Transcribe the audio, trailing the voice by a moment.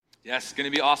Yes, it's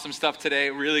going to be awesome stuff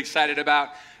today. Really excited about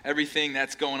everything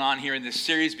that's going on here in this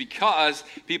series because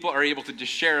people are able to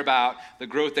just share about the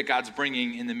growth that God's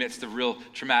bringing in the midst of real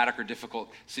traumatic or difficult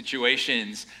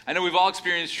situations. I know we've all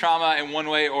experienced trauma in one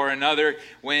way or another.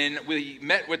 When we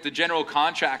met with the general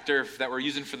contractor that we're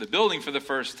using for the building for the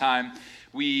first time,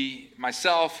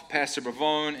 myself, Pastor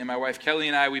Bravone, and my wife Kelly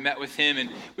and I, we met with him and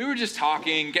we were just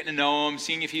talking, getting to know him,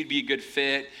 seeing if he'd be a good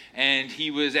fit. And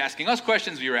he was asking us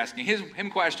questions, we were asking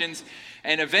him questions.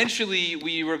 And eventually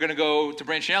we were going to go to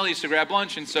Branchinelli's to grab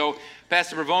lunch. And so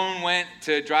Pastor Bravone went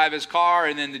to drive his car,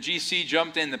 and then the GC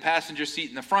jumped in the passenger seat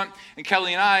in the front. And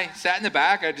Kelly and I sat in the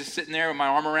back. I was just sitting there with my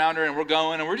arm around her, and we're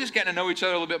going, and we're just getting to know each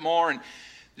other a little bit more. And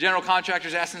the general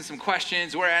contractor's asking some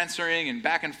questions, we're answering, and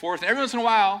back and forth. And every once in a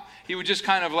while, he would just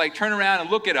kind of like turn around and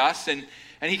look at us, and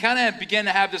he kind of began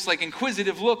to have this like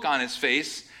inquisitive look on his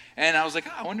face. And I was like,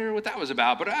 I wonder what that was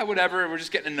about. But whatever, we're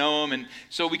just getting to know him. And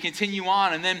so we continue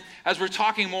on. And then as we're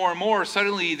talking more and more,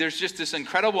 suddenly there's just this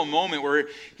incredible moment where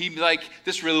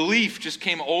this relief just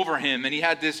came over him. And he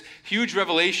had this huge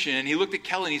revelation. And he looked at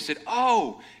Kelly and he said,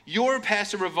 "Oh, you're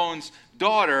Pastor Bravone's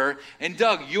daughter, and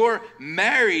Doug, you're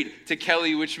married to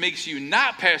Kelly, which makes you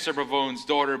not Pastor Bravone's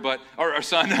daughter, or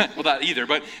son, well, not either,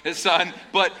 but his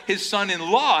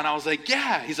son-in-law." And I was like,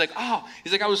 "Yeah." He's like,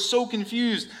 "I was so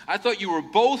confused. I thought you were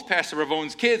both Pastor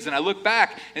Bravone's kids." And I look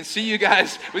back and see you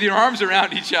guys with your arms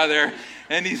around each other.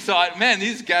 And he thought, "Man,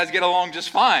 these guys get along just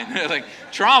fine." Like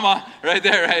trauma right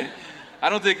there, right? I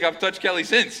don't think I've touched Kelly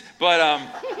since, but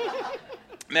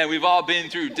man, we've all been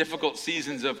through difficult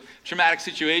seasons of traumatic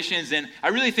situations, and I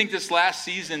really think this last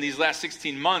season, these last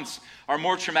 16 months, are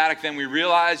more traumatic than we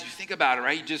realize. You think about it,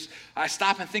 right? I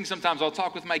stop and think sometimes. I'll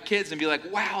talk with my kids and be like,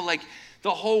 wow, like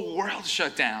the whole world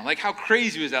shut down. Like how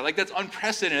crazy was that? Like that's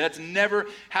unprecedented. That's never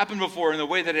happened before in the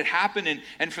way that it happened,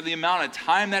 and for the amount of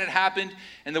time that it happened,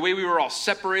 and the way we were all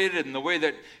separated, and the way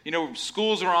that,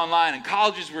 schools were online and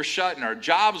colleges were shut and our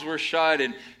jobs were shut,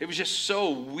 and it was just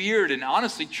so weird and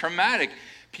honestly traumatic.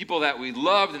 People that we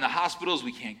loved in the hospitals,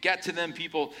 we can't get to them.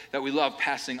 People that we love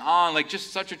passing on, like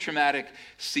just such a traumatic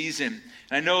season.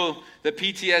 And I know that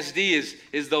PTSD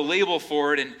is the label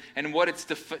for it, and what its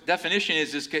definition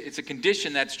is it's a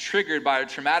condition that's triggered by a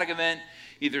traumatic event,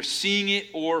 either seeing it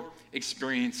or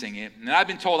experiencing it. And I've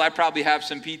been told I probably have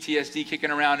some PTSD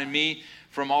kicking around in me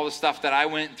from all the stuff that I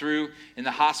went through in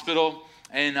the hospital.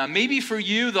 And maybe for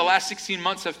you, the last 16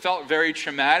 months have felt very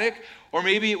traumatic, or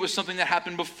maybe it was something that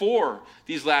happened before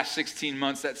these last 16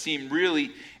 months that seemed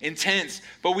really intense.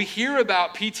 But we hear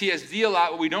about PTSD a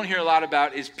lot. What we don't hear a lot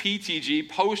about is PTG,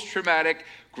 post-traumatic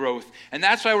growth. And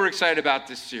that's why we're excited about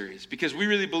this series, because we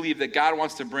really believe that God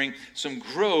wants to bring some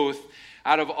growth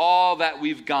out of all that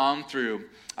we've gone through.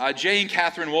 Jay and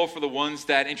Catherine Wolf are the ones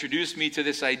that introduced me to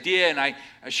this idea, and I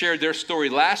shared their story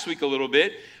last week a little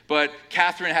bit. But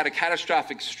Catherine had a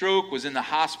catastrophic stroke, was in the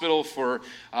hospital for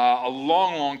a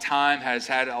long, long time, has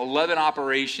had 11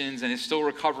 operations, and is still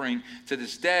recovering to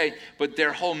this day. But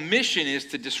their whole mission is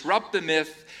to disrupt the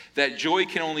myth that joy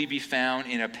can only be found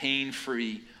in a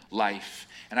pain-free life.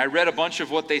 And I read a bunch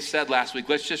of what they said last week.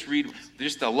 Let's just read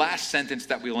just the last sentence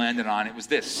that we landed on. It was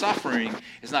this: suffering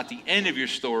is not the end of your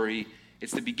story,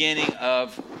 it's the beginning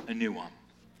of a new one.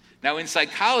 Now, in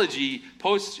psychology,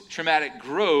 post-traumatic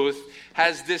growth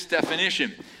has this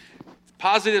definition: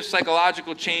 positive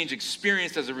psychological change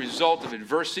experienced as a result of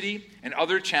adversity and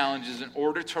other challenges in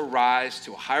order to rise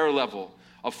to a higher level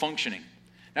of functioning.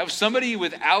 Now, if somebody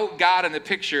without God in the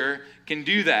picture can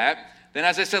do that, then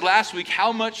as I said last week,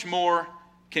 how much more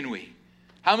can we?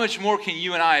 How much more can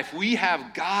you and I, if we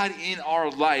have God in our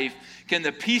life, can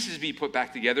the pieces be put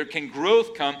back together? Can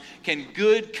growth come? Can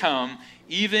good come,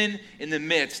 even in the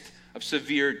midst of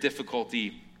severe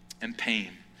difficulty and pain?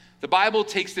 The Bible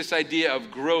takes this idea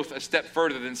of growth a step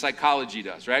further than psychology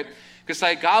does, right? Because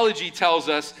psychology tells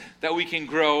us that we can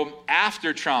grow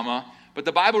after trauma, but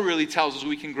the Bible really tells us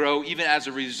we can grow even as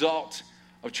a result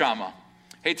of trauma.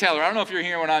 Hey, Taylor, I don't know if you're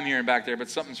hearing what I'm hearing back there, but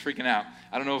something's freaking out.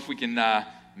 I don't know if we can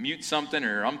mute something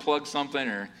or unplug something,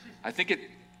 or I think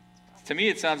to me,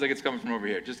 it sounds like it's coming from over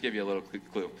here. Just to give you a little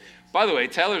clue. By the way,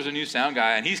 Taylor's a new sound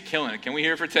guy, and he's killing it. Can we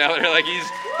hear for Taylor? Like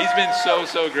he's been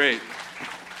so great.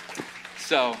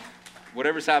 So,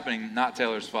 whatever's happening, not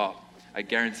Taylor's fault. I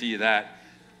guarantee you that.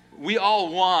 We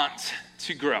all want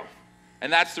to grow.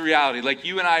 And that's the reality. Like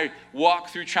you and I walk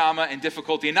through trauma and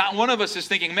difficulty, and not one of us is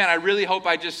thinking, man, I really hope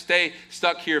I just stay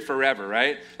stuck here forever,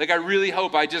 right? Like I really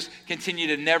hope I just continue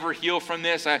to never heal from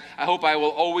this. I hope I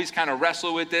will always kind of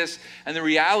wrestle with this. And the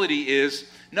reality is,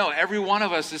 no, every one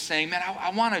of us is saying, man, I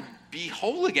want to be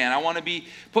whole again. I want to be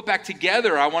put back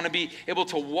together. I want to be able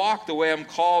to walk the way I'm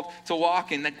called to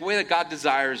walk in the way that God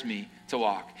desires me to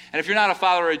walk. And if you're not a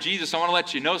follower of Jesus, I want to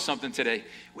let you know something today.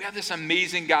 We have this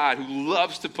amazing God who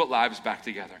loves to put lives back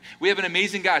together. We have an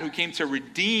amazing God who came to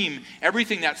redeem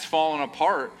everything that's fallen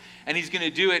apart. And he's going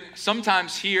to do it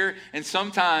sometimes here and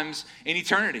sometimes in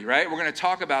eternity, right? We're going to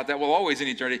talk about that. Well, always in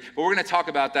eternity. But we're going to talk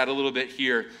about that a little bit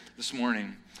here this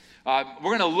morning. We're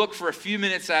going to look for a few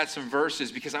minutes at some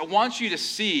verses because I want you to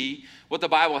see what the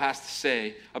Bible has to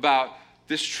say about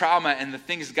this trauma and the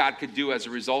things God could do as a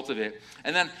result of it.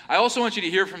 And then I also want you to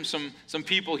hear from some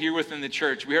people here within the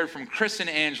church. We heard from Chris and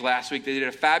Ange last week. They did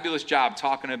a fabulous job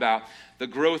talking about the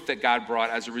growth that God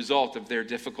brought as a result of their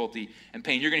difficulty and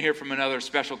pain. You're going to hear from another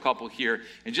special couple here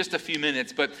in just a few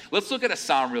minutes. But let's look at a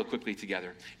psalm real quickly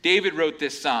together. David wrote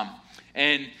this psalm.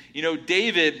 And, you know,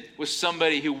 David was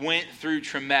somebody who went through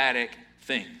traumatic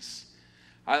things.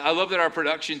 I love that our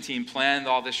production team planned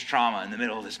all this trauma in the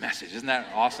middle of this message. Isn't that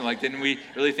awesome? Like, didn't we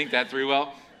really think that through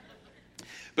well?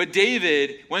 But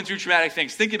David went through traumatic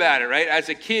things. Think about it, right? As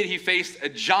a kid, he faced a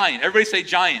giant. Everybody say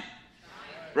giant.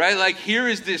 Right? Like, here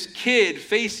is this kid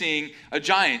facing a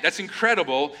giant. That's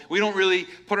incredible. We don't really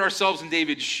put ourselves in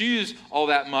David's shoes all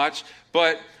that much.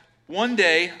 But one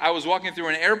day, I was walking through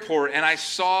an airport, and I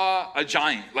saw a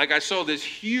giant. Like, I saw this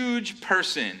huge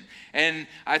person. And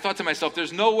I thought to myself,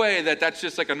 there's no way that that's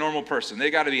just like a normal person. They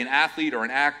got to be an athlete or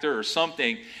an actor or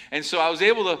something. And so I was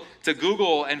able to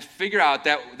Google and figure out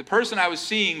that the person I was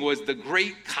seeing was the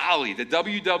Great Khali, the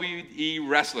WWE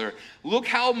wrestler. Look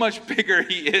how much bigger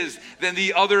he is than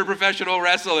the other professional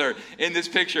wrestler in this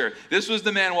picture. This was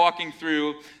the man walking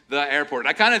through the airport.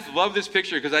 I kind of love this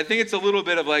picture because I think it's a little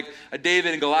bit of like a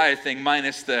David and Goliath thing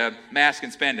minus the mask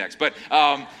and spandex. But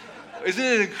isn't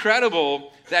it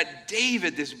incredible that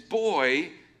David, this boy,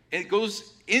 it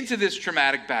goes into this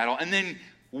traumatic battle and then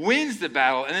wins the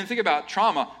battle, and then think about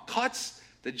trauma, cuts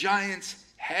the giant's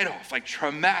head off, like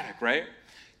traumatic, right?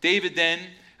 David then,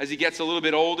 as he gets a little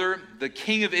bit older, the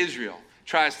king of Israel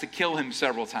tries to kill him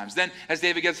several times. Then, as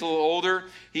David gets a little older,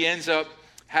 he ends up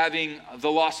having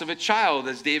the loss of a child.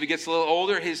 As David gets a little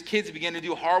older, his kids begin to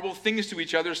do horrible things to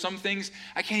each other. Some things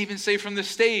I can't even say from the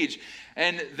stage.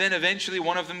 And then eventually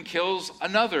one of them kills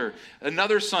another.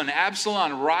 Another son,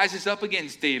 Absalom, rises up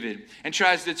against David and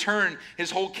tries to turn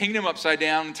his whole kingdom upside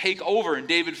down and take over. And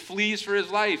David flees for his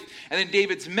life. And then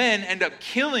David's men end up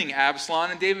killing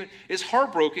Absalom. And David is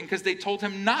heartbroken because they told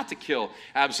him not to kill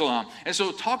Absalom. And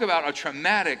so talk about a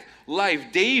traumatic life.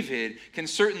 David can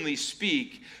certainly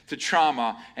speak to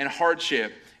trauma and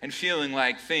hardship and feeling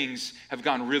like things have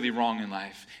gone really wrong in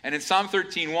life. And in Psalm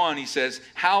 13:1, he says,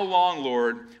 "How long,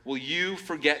 Lord, will you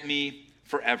forget me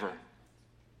forever?"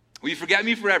 Will you forget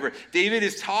me forever? David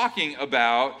is talking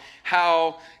about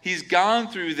how he's gone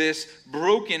through this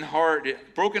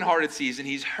brokenhearted season.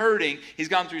 He's hurting. He's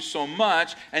gone through so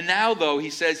much. And now, though, he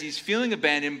says he's feeling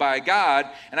abandoned by God.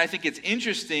 And I think it's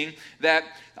interesting that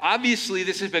obviously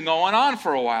this has been going on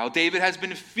for a while. David has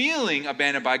been feeling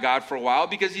abandoned by God for a while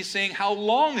because he's saying, how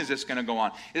long is this going to go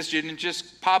on? This didn't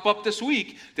just pop up this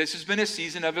week. This has been a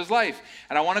season of his life.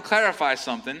 And I want to clarify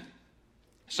something.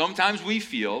 Sometimes we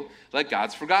feel like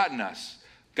God's forgotten us.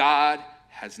 God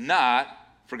has not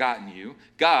forgotten you.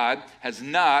 God has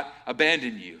not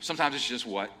abandoned you. Sometimes it's just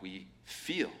what we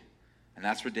feel. And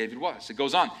that's where David was. It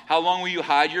goes on. How long will you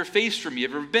hide your face from me?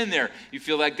 Have you ever been there? You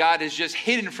feel like God has just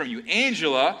hidden from you.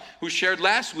 Angela, who shared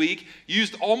last week,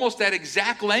 used almost that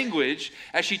exact language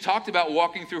as she talked about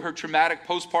walking through her traumatic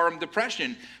postpartum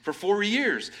depression for 4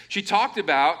 years. She talked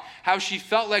about how she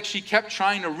felt like she kept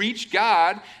trying to reach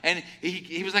God, and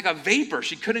he was like a vapor.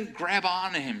 She couldn't grab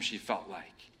onto him, she felt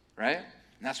like, right?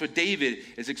 And that's what David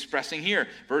is expressing here.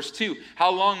 Verse 2, how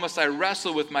long must I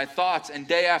wrestle with my thoughts and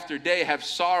day after day have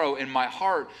sorrow in my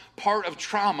heart? Part of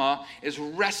trauma is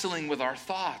wrestling with our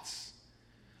thoughts.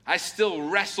 I still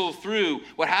wrestle through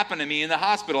what happened to me in the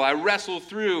hospital. I wrestle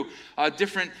through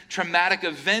different traumatic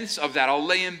events of that. I'll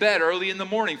lay in bed early in the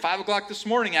morning. 5 o'clock this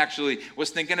morning, actually, was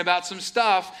thinking about some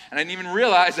stuff, and I didn't even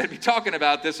realize I'd be talking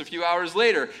about this a few hours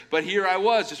later. But here I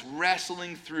was, just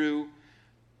wrestling through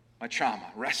my trauma,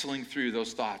 wrestling through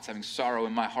those thoughts, having sorrow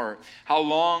in my heart. How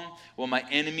long will my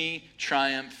enemy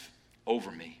triumph over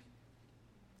me?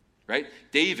 Right?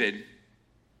 David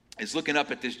is looking up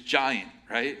at this giant,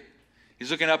 right? He's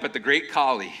looking up at the Great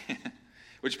Khali,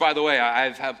 which, by the way, I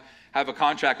have a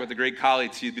contract with the Great Khali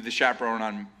to be the chaperone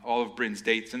on all of Bryn's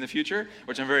dates in the future,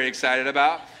 which I'm very excited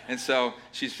about. And so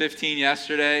she's 15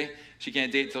 yesterday. She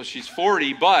can't date until she's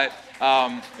 40, but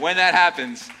when that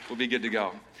happens, we'll be good to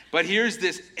go. But here's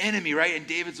this enemy, right? And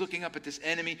David's looking up at this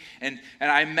enemy. And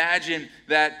I imagine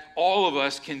that all of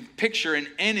us can picture an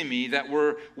enemy that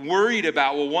we're worried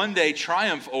about will one day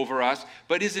triumph over us.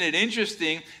 But isn't it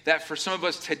interesting that for some of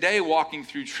us today walking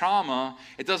through trauma,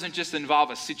 it doesn't just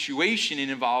involve a situation, it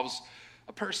involves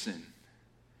a person.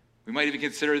 We might even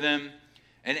consider them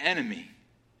an enemy.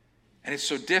 And it's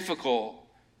so difficult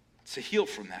to heal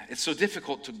from that. It's so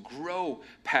difficult to grow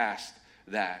past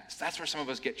that. So that's where some of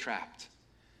us get trapped.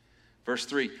 Verse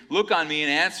 3, look on me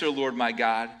and answer, Lord my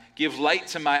God. Give light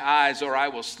to my eyes, or I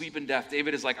will sleep in death.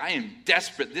 David is like, I am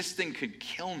desperate. This thing could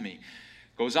kill me.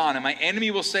 Goes on, and my enemy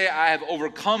will say, I have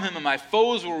overcome him, and my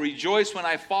foes will rejoice when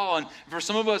I fall. And for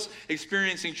some of us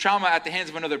experiencing trauma at the hands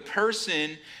of another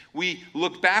person, we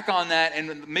look back on that,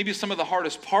 and maybe some of the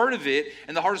hardest part of it,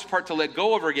 and the hardest part to let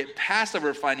go of or get past of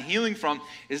or find healing from,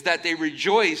 is that they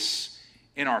rejoice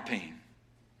in our pain.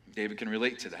 David can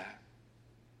relate to that.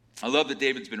 I love that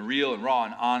David's been real and raw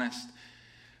and honest,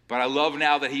 but I love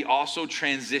now that he also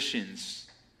transitions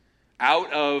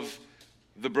out of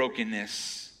the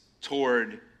brokenness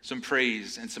toward some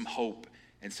praise and some hope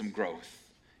and some growth.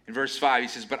 In verse 5, he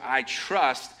says, but I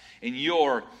trust in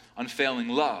your unfailing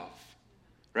love,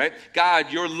 right?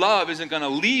 God, your love isn't going to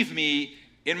leave me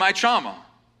in my trauma.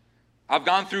 I've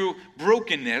gone through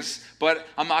brokenness, but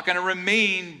I'm not going to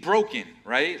remain broken,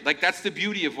 right? Like that's the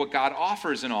beauty of what God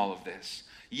offers in all of this.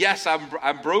 Yes,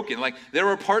 I'm broken. Like there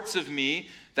were parts of me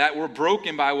that were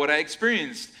broken by what I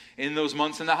experienced in those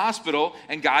months in the hospital,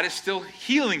 and God is still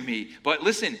healing me. But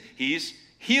listen, he's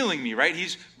healing me, right?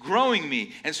 He's growing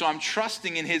me. And so I'm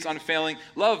trusting in his unfailing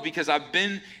love because I've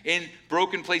been in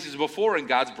broken places before and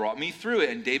God's brought me through it.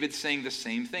 And David's saying the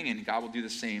same thing, and God will do the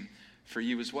same for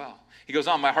you as well. He goes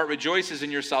on, my heart rejoices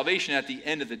in your salvation. At the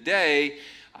end of the day,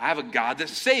 I have a God that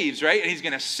saves, right? And he's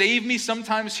going to save me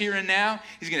sometimes here and now.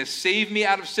 He's going to save me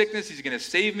out of sickness. He's going to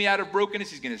save me out of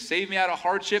brokenness. He's going to save me out of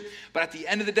hardship. But at the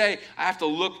end of the day, I have to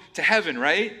look to heaven,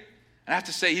 right? And I have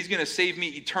to say he's going to save me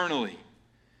eternally.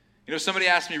 You know, somebody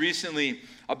asked me recently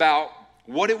about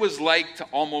what it was like to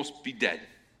almost be dead.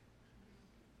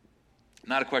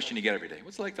 Not a question you get every day.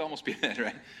 What's it like to almost be dead,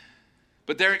 right?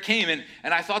 But there it came,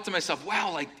 and I thought to myself,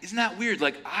 wow, like, isn't that weird?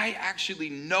 Like, I actually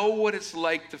know what it's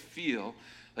like to feel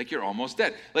like you're almost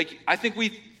dead. Like, I think we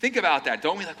think about that,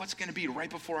 don't we? Like, what's it going to be right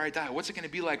before I die? What's it going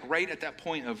to be like right at that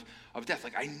point of death?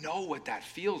 Like, I know what that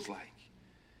feels like.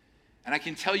 And I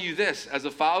can tell you this, as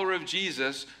a follower of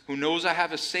Jesus who knows I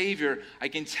have a Savior, I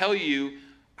can tell you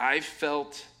I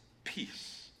felt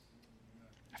peace.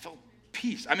 I felt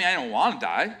peace. I mean, I don't want to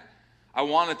die. I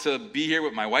wanted to be here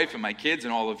with my wife and my kids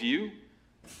and all of you.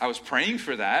 I was praying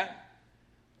for that.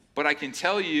 But I can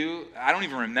tell you, I don't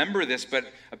even remember this, but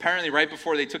apparently right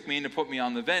before they took me in to put me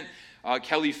on the vent,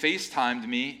 Kelly FaceTimed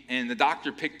me, and the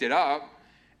doctor picked it up,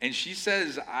 and she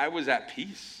says I was at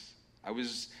peace. I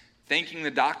was thanking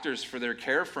the doctors for their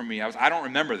care for me. I don't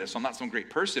remember this, so I'm not some great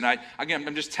person.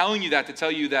 I'm just telling you that to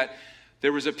tell you that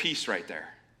there was a peace right there,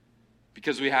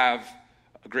 because we have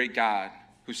a great God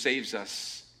who saves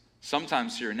us,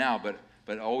 sometimes here and now,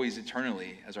 but always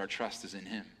eternally, as our trust is in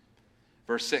him.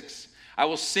 Verse 6, I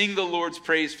will sing the Lord's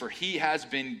praise, for he has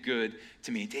been good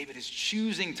to me. David is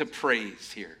choosing to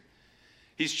praise here.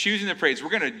 He's choosing to praise. We're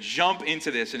going to jump into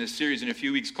this in a series in a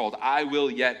few weeks called I Will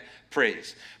Yet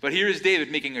Praise. But here is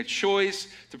David making a choice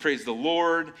to praise the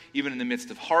Lord, even in the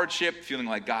midst of hardship, feeling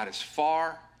like God is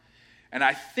far. And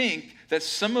I think that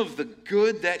some of the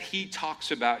good that he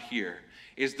talks about here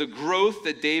is the growth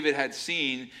that David had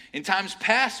seen in times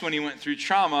past when he went through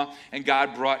trauma and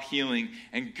God brought healing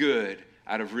and good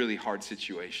out of really hard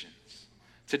situations.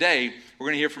 Today, we're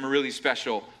going to hear from a really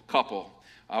special couple.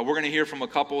 We're going to hear from a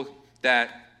couple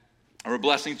that are a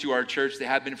blessing to our church. They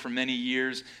have been for many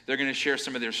years. They're going to share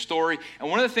some of their story. And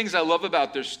one of the things I love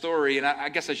about their story, and I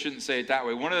guess I shouldn't say it that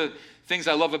way, one of the things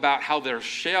I love about how they'll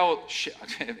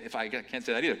if I can't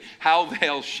say that either, how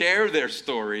they'll share their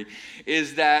story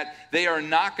is that they are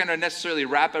not going to necessarily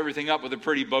wrap everything up with a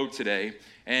pretty bow today.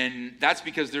 And that's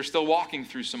because they're still walking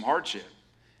through some hardship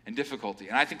and difficulty.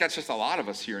 And I think that's just a lot of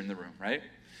us here in the room, right?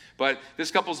 But this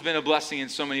couple's been a blessing in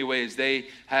so many ways. They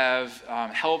have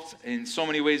helped in so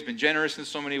many ways, been generous in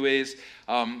so many ways.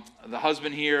 The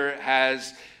husband here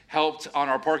has helped on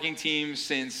our parking team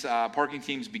since parking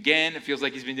teams began. It feels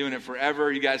like he's been doing it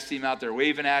forever. You guys see him out there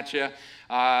waving at you.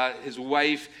 His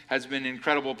wife has been an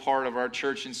incredible part of our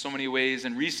church in so many ways,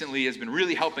 and recently has been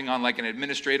really helping on like an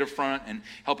administrative front and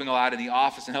helping a lot in the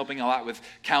office and helping a lot with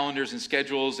calendars and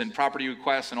schedules and property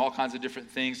requests and all kinds of different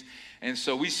things. And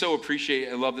so we so appreciate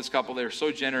and love this couple. They're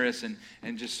so generous and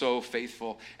just so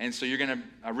faithful. And so you're going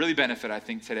to really benefit, I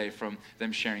think, today from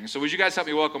them sharing. So would you guys help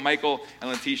me welcome Michael and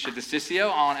Letitia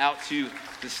DeCiccio on out to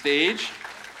the stage.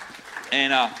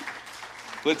 And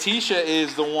Letitia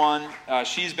is the one,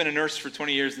 she's been a nurse for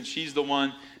 20 years, and she's the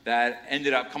one that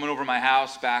ended up coming over to my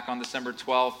house back on December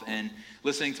 12th and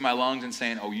listening to my lungs and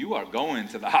saying, oh, you are going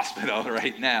to the hospital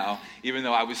right now, even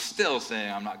though I was still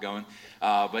saying I'm not going.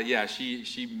 But yeah,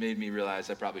 she made me realize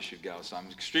I probably should go. So I'm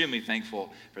extremely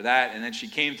thankful for that. And then she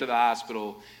came to the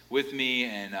hospital with me,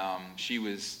 and she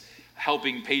was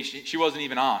helping patients. She wasn't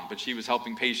even on, but she was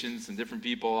helping patients and different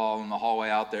people all in the hallway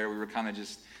out there. We were kind of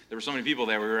just, there were so many people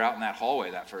there. We were out in that hallway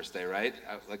that first day, right?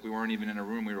 Like we weren't even in a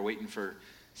room. We were waiting for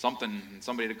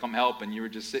somebody to come help, and you were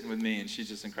just sitting with me, and she's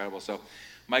just incredible. So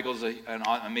Michael's an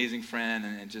amazing friend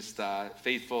and just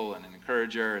faithful and an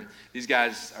encourager. And these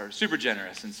guys are super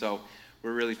generous, and so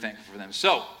we're really thankful for them.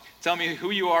 So tell me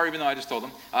who you are, even though I just told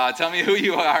them. Tell me who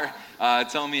you are.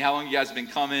 Tell me how long you guys have been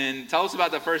coming. Tell us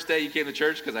about the first day you came to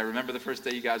church, because I remember the first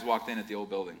day you guys walked in at the old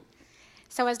building.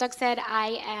 So as Doug said,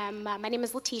 my name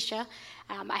is Letitia.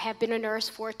 I have been a nurse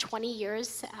for 20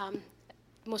 years,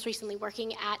 most recently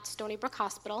working at Stony Brook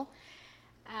Hospital.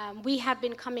 We have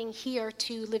been coming here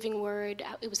to Living Word,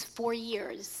 it was 4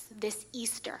 years this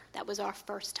Easter. That was our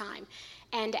first time.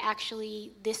 And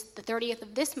actually, the 30th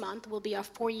of this month will be our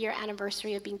 4-year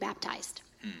anniversary of being baptized.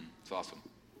 It's awesome.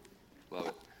 Love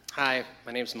it. Hi,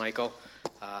 my name's Michael.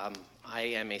 I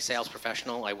am a sales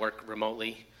professional. I work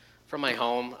remotely from my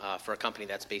home for a company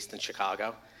that's based in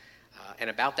Chicago. And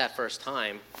about that first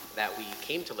time that we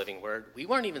came to Living Word, we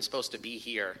weren't even supposed to be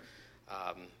here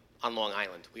on Long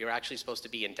Island. We were actually supposed to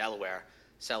be in Delaware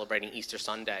celebrating Easter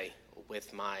Sunday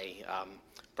with my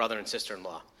brother and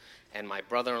sister-in-law. And my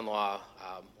brother-in-law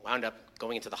wound up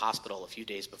going into the hospital a few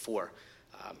days before.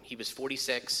 He was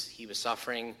 46. He was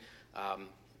suffering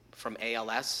from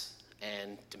ALS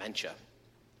and dementia.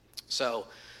 So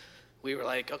we were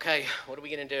like, okay, what are we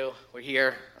going to do? We're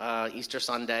here, Easter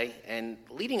Sunday. And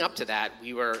leading up to that,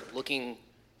 we were looking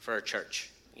for a church.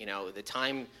 You know, the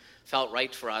time felt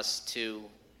right for us to,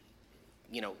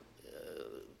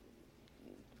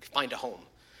 find a home.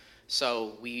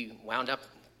 So we wound up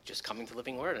just coming to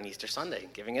Living Word on Easter Sunday,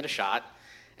 giving it a shot.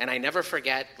 And I never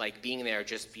forget, being there,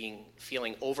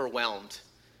 feeling overwhelmed,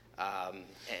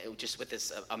 just with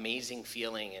this amazing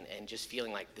feeling and just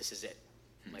feeling like this is it.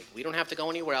 Like, we don't have to go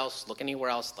anywhere else, look anywhere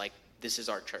else, this is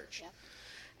our church. Yep.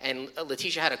 And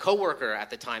Letitia had a coworker at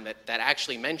the time that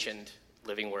actually mentioned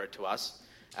Living Word to us.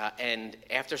 And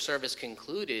after service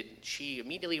concluded, she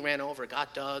immediately ran over,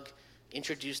 got Doug,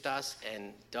 introduced us,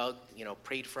 and Doug,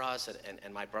 prayed for us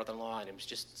and my brother-in-law, and it was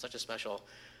just such a special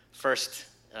first,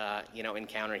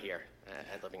 encounter here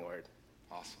at Living Word.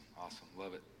 Awesome.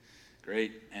 Love it.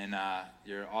 Great. And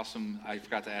you're awesome. I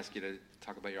forgot to ask you to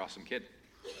talk about your awesome kid.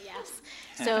 Yes.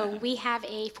 So we have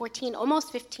a 14,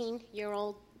 almost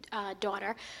 15-year-old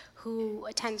daughter who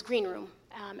attends Green Room,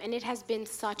 and it has been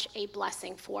such a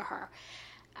blessing for her.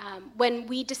 When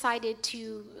we decided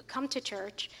to come to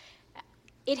church,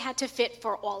 it had to fit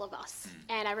for all of us.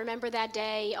 And I remember that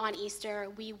day on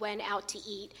Easter, we went out to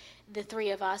eat, the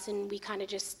three of us, and we kind of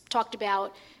just talked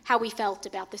about how we felt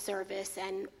about the service,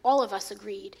 and all of us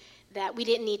agreed that we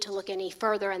didn't need to look any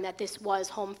further and that this was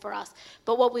home for us.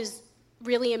 But what was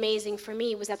really amazing for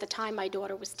me was at the time my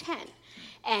daughter was 10,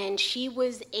 and she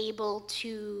was able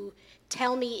to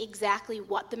tell me exactly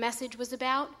what the message was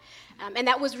about, and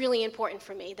that was really important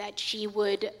for me, that she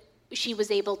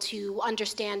was able to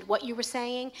understand what you were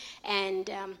saying, and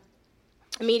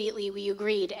immediately we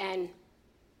agreed, and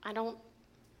I don't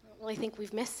really think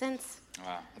we've missed since.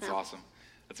 Wow, that's awesome.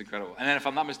 That's incredible. And then if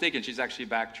I'm not mistaken, she's actually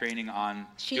back training on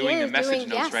doing the message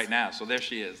notes right now. So there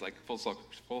she is, full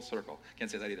circle.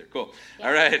 Can't say that either. Cool.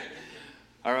 Yeah.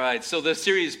 All right. So the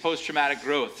series Post-Traumatic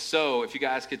Growth. So if you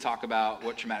guys could talk about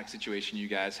what traumatic situation you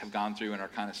guys have gone through and are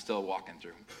kind of still walking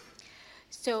through.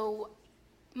 So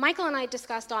Michael and I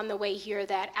discussed on the way here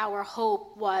that our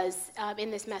hope was in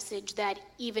this message that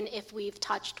even if we've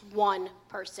touched one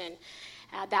person,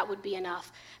 that would be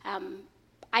enough.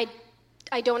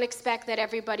 I don't expect that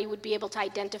everybody would be able to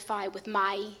identify with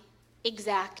my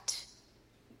exact,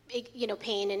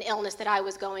 pain and illness that I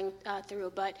was going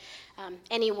through, but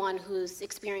anyone who's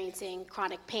experiencing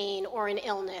chronic pain or an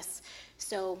illness.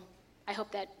 So I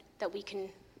hope that we can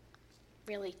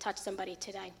really touch somebody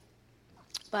today.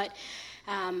 But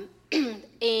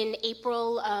in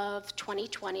April of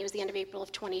 2020, it was the end of April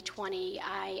of 2020,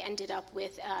 I ended up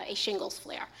with a shingles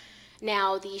flare.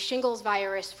 Now, the shingles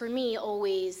virus, for me,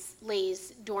 always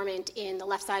lays dormant in the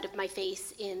left side of my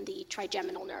face in the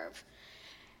trigeminal nerve.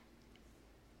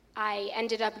 I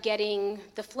ended up getting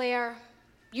the flare.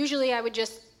 Usually I would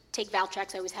just take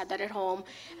Valtrex, I always had that at home,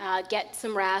 get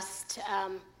some rest.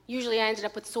 Usually I ended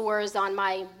up with sores on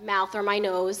my mouth or my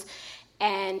nose,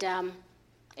 and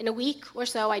in a week or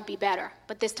so I'd be better,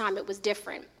 but this time it was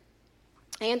different.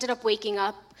 I ended up waking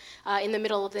up in the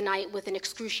middle of the night with an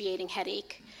excruciating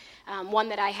headache, one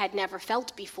that I had never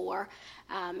felt before,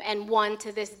 and one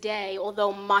to this day,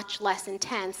 although much less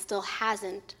intense, still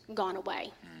hasn't gone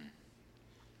away.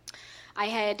 I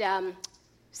had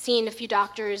seen a few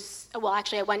doctors. Well,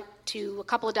 actually, I went to a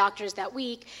couple of doctors that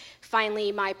week.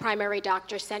 Finally, my primary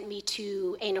doctor sent me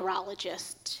to a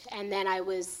neurologist, and then I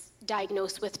was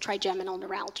diagnosed with trigeminal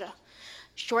neuralgia.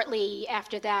 Shortly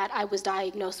after that, I was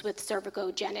diagnosed with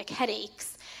cervicogenic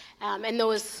headaches, and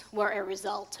those were a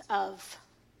result of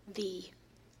the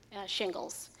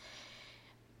shingles.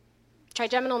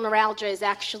 Trigeminal neuralgia is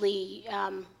actually,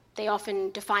 they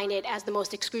often define it as the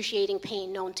most excruciating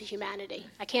pain known to humanity.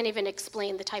 I can't even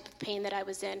explain the type of pain that I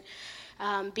was in.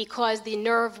 Because the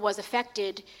nerve was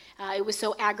affected, it was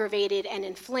so aggravated and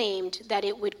inflamed that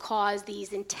it would cause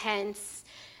these intense,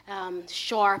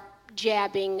 sharp,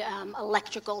 jabbing,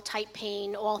 electrical type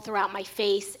pain all throughout my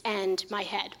face and my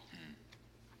head.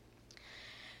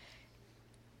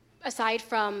 Aside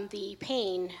from the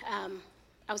pain,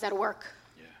 I was out of work,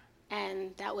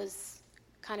 and that was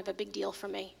kind of a big deal for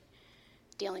me,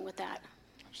 dealing with that.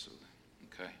 Absolutely.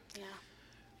 Okay. Yeah.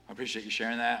 I appreciate you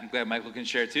sharing that. I'm glad Michael can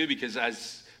share too, because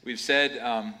as we've said,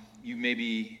 you may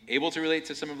be able to relate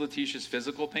to some of Letitia's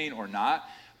physical pain or not,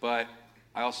 but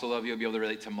I also love you'll be able to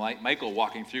relate to Michael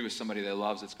walking through with somebody that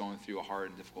loves that's going through a hard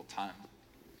and difficult time.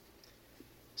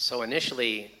 So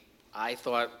initially, I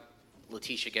thought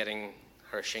Letitia getting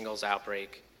her shingles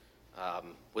outbreak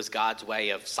was God's way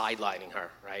of sidelining her,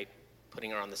 right?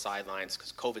 Putting her on the sidelines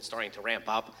because COVID's starting to ramp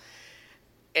up.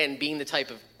 And being the type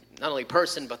of not only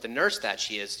person, but the nurse that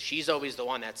she is, she's always the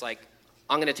one that's like,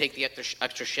 I'm going to take the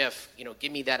extra shift,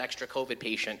 give me that extra COVID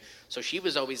patient. So she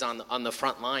was always on the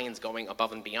front lines going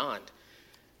above and beyond.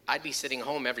 I'd be sitting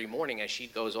home every morning as she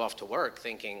goes off to work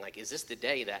thinking, like, is this the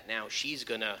day that now she's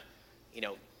going to,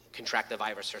 contract the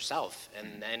virus herself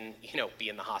and then, be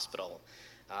in the hospital?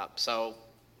 So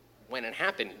when it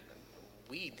happened,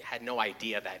 we had no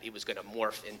idea that it was going to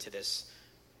morph into this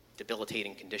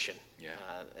debilitating condition. Yeah.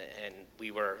 And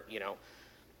we were,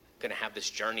 going to have this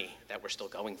journey that we're still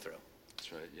going through.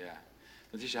 That's right, yeah.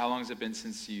 Letitia, how long has it been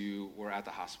since you were at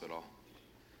the hospital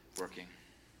working?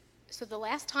 So the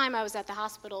last time I was at the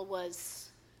hospital was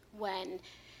when,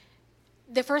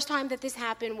 the first time that this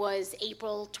happened was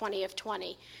April 20th,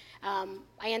 20. I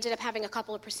ended up having a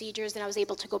couple of procedures and I was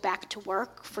able to go back to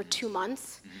work for 2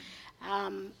 months.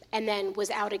 And then was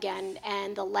out again,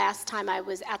 and the last time I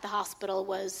was at the hospital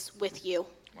was with you.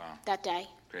 Wow. That day.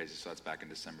 Crazy. So that's back in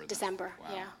December then. December, Wow.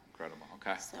 yeah. Incredible.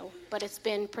 Okay. So, but it's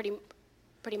been pretty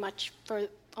much for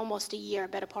almost a year,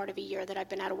 better part of a year that I've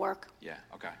been out of work. Yeah,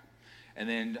 okay. And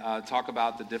then talk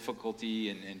about the difficulty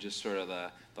and just sort of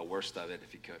the worst of it,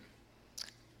 if you could.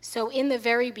 So in the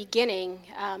very beginning,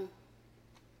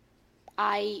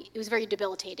 it was very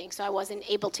debilitating. So I wasn't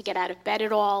able to get out of bed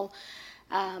at all.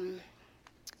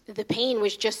 The pain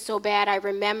was just so bad. I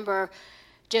remember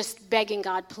just begging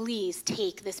God, please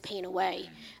take this pain away.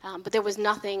 But there was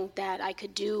nothing that I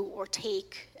could do or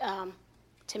take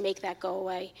to make that go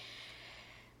away.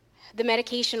 The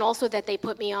medication also that they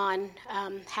put me on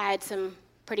had some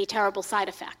pretty terrible side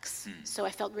effects. So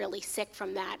I felt really sick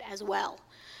from that as well.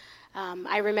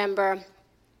 I remember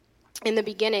in the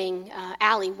beginning,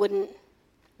 Allie wouldn't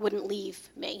leave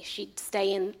me. She'd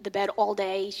stay in the bed all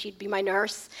day. She'd be my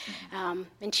nurse.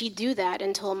 And she'd do that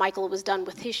until Michael was done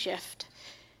with his shift.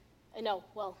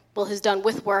 He's done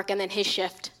with work, and then his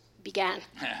shift began.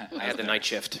 I had the night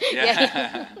shift.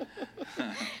 Yeah.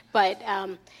 But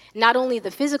not only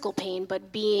the physical pain,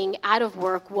 but being out of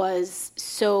work was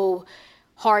so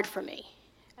hard for me.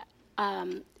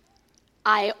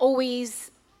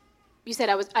 You said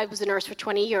I was a nurse for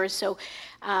 20 years, so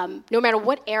no matter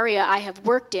what area I have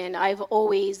worked in, I've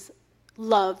always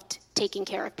loved taking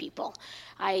care of people.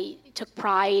 I took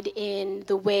pride in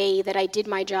the way that I did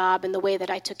my job and the way that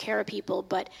I took care of people,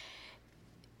 but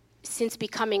since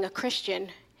becoming a Christian,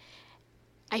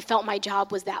 I felt my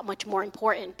job was that much more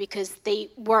important because they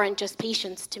weren't just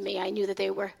patients to me. I knew that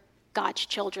they were God's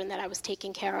children that I was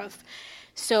taking care of.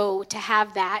 So to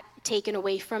have that taken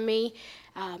away from me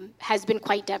has been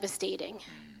quite devastating.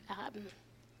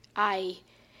 I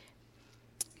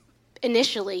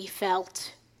initially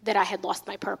felt that I had lost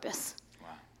my purpose. Wow.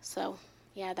 So,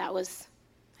 yeah, that was,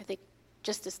 I think,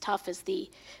 just as tough as the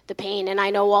pain. And I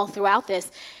know all throughout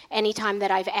this, anytime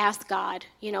that I've asked God,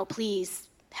 please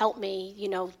help me,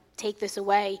 take this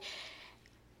away,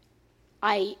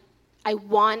 I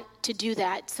want to do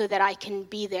that so that I can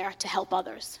be there to help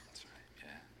others. That's right,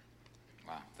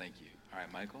 yeah. Wow, thank you. All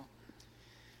right, Michael?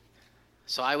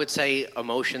 So I would say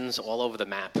emotions all over the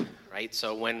map, right?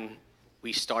 So when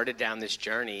we started down this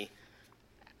journey,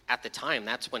 at the time,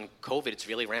 that's when COVID's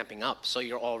really ramping up. So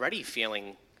you're already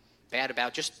feeling bad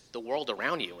about just the world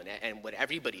around you and what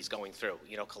everybody's going through,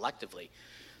 collectively.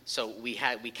 So we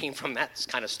came from that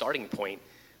kind of starting point,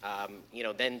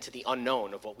 then to the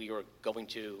unknown of what we were going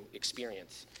to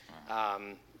experience.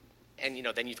 And,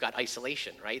 then you've got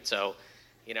isolation, right? So,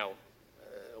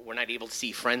 we're not able to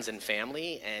see friends and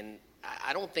family, and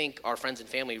I don't think our friends and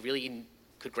family really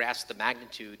could grasp the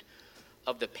magnitude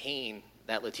of the pain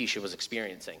that Letitia was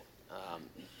experiencing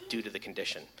due to the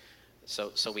condition.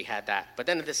 So we had that. But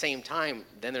then at the same time,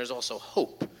 then there's also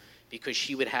hope, because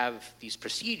she would have these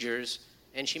procedures,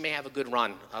 and she may have a good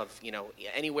run of,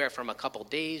 anywhere from a couple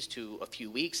days to a few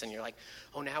weeks, and you're like,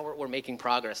 oh, now we're making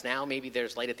progress. Now maybe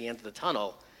there's light at the end of the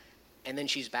tunnel. And then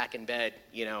she's back in bed,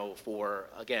 for,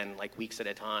 again, like weeks at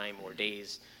a time or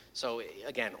days. So,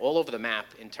 again, all over the map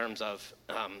in terms of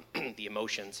the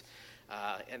emotions.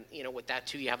 And, with that,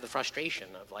 too, you have the frustration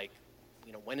of, like,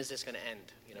 when is this going to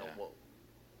end?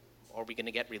 Are we going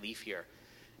to get relief here?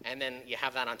 And then you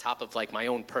have that on top of, like, my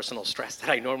own personal stress that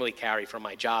I normally carry from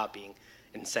my job being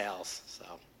in sales. So.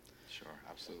 Sure,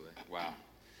 absolutely. Wow.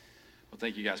 Well,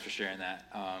 thank you guys for sharing that.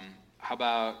 How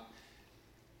about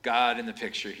God in the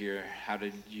picture here? How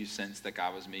did you sense that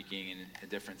God was making a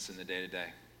difference in the day-to-day?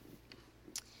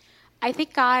 I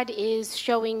think God is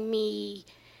showing me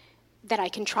that I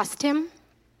can trust him,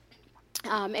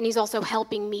 and he's also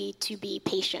helping me to be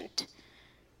patient.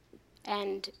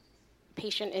 And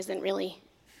patient isn't really,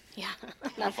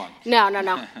 Not fun. No,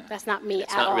 that's not me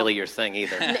It's at all. It's not really your thing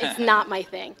either. It's not my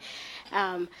thing.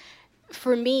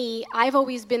 For me, I've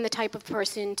always been the type of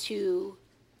person to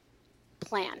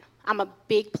plan. I'm a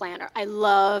big planner. I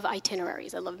love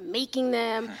itineraries. I love making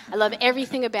them. I love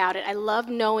everything about it. I love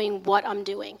knowing what I'm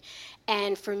doing.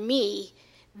 And for me,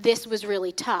 this was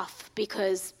really tough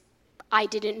because I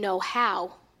didn't know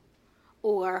how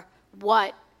or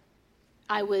what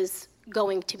I was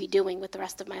going to be doing with the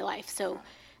rest of my life. So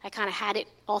I kind of had it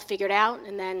all figured out,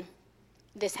 and then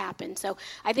this happened. So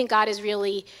I think God has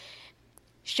really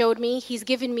showed me. He's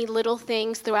given me little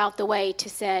things throughout the way to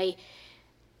say,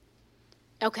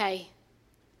 okay,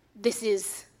 this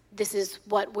is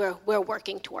what we're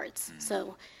working towards. Mm-hmm.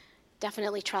 So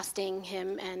definitely trusting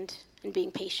him and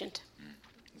being patient.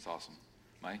 That's awesome.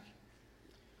 Mike?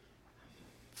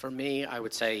 For me, I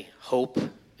would say hope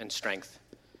and strength.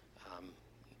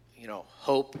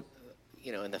 Hope,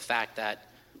 in the fact that,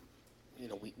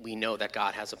 we know that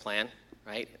God has a plan,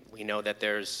 right? We know that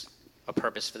there's a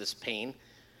purpose for this pain.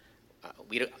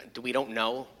 We don't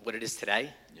know what it is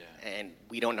today, and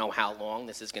we don't know how long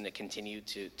this is going to continue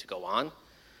to go on.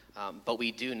 But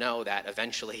we do know that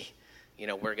eventually,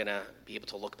 we're going to be able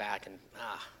to look back and,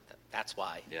 that's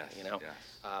why, Yes.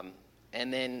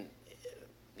 And then,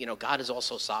 God is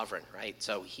also sovereign, right?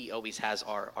 So he always has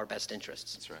our best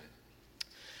interests. That's right.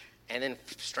 And then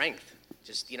strength.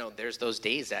 Just, there's those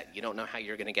days that you don't know how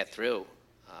you're going to get through,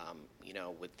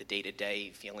 with the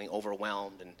day-to-day feeling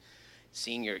overwhelmed and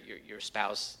seeing your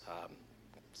spouse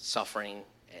suffering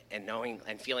and knowing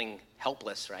and feeling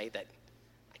helpless, right? That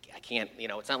I can't,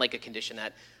 it's not like a condition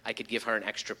that I could give her an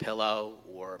extra pillow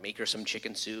or make her some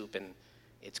chicken soup and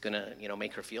it's going to,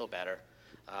 make her feel better.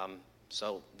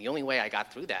 So the only way I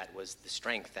got through that was the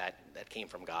strength that came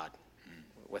from God,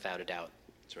 without a doubt.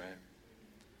 That's right.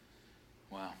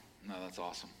 Wow. No, that's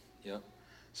awesome. Yep.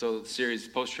 So the series,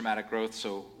 Post-Traumatic Growth.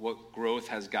 So what growth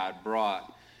has God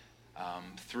brought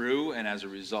through and as a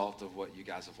result of what you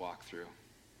guys have walked through?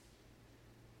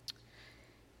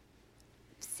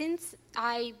 Since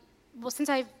I've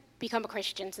become a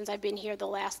Christian, since I've been here the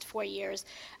last 4 years,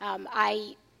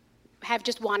 I have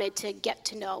just wanted to get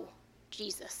to know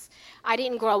Jesus. I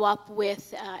didn't grow up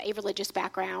with a religious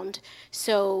background,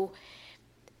 so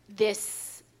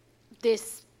this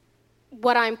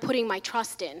what I'm putting my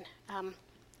trust in,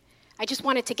 I just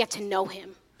wanted to get to know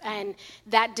him, and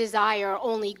that desire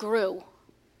only grew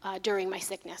during my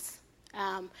sickness.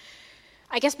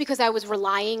 I guess because I was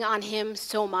relying on him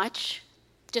so much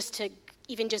just to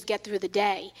even just get through the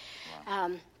day.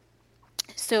 Wow.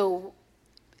 So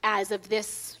as of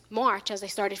this March, as I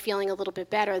started feeling a little bit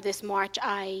better, this March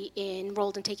I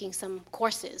enrolled in taking some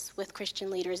courses with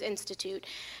Christian Leaders Institute.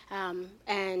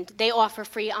 And they offer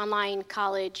free online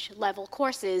college level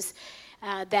courses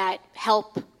that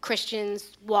help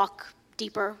Christians walk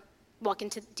deeper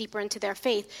into their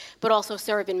faith, but also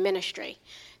serve in ministry.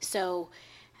 So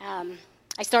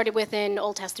I started with an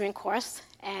Old Testament course,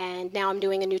 and now I'm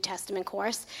doing a New Testament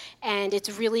course, and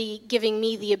it's really giving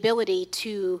me the ability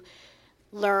to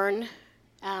learn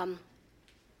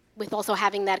with also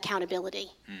having that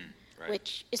accountability, right.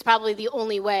 which is probably the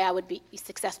only way I would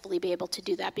successfully be able to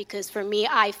do that, because for me,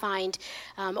 I find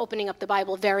opening up the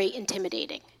Bible very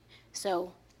intimidating.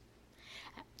 So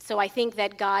I think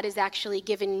that God is actually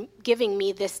giving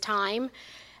me this time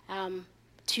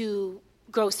to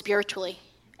grow spiritually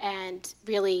and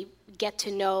really get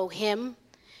to know Him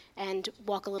and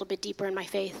walk a little bit deeper in my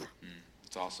faith.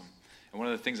 That's awesome. And one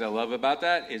of the things I love about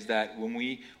that is that when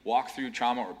we walk through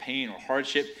trauma or pain or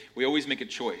hardship, we always make a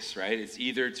choice, right? It's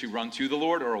either to run to the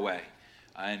Lord or away.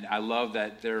 And I love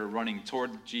that they're running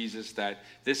toward Jesus, that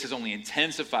this has only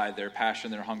intensified their passion,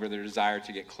 their hunger, their desire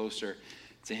to get closer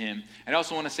to Him. And I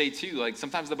also want to say, too, like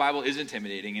sometimes the Bible is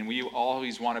intimidating, and we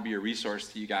always want to be a resource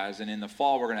to you guys. And in the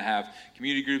fall, we're going to have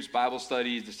community groups, Bible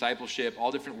studies, discipleship, all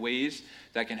different ways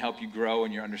that can help you grow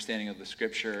in your understanding of the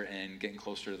Scripture and getting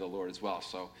closer to the Lord as well.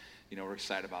 So, we're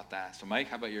excited about that. So, Mike,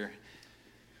 how about your...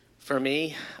 For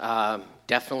me,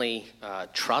 definitely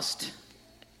trust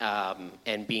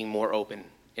and being more open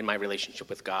in my relationship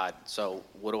with God. So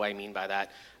what do I mean by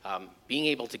that? Being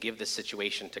able to give this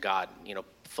situation to God,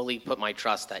 fully put my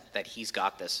trust that He's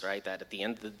got this, right? That at the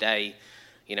end of the day,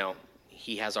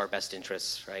 He has our best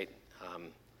interests, right?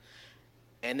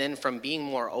 And then from being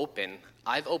more open,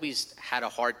 I've always had a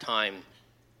hard time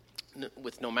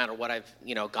with no matter what I've,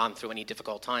 gone through any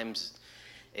difficult times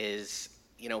is,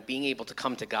 being able to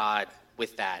come to God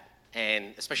with that.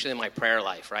 And especially in my prayer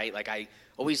life, right? Like I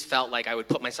always felt like I would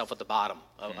put myself at the bottom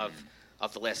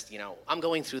of the list. I'm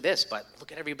going through this, but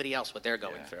look at everybody else, what they're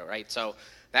going through, right? So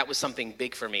that was something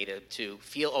big for me to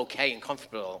feel okay and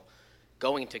comfortable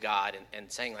going to God and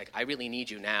saying, like, I really need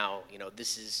you now.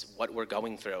 This is what we're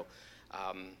going through.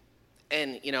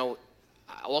 And,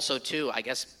 also, too, I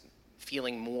guess,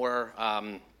 feeling more,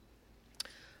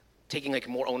 taking like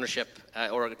more ownership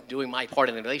or doing my part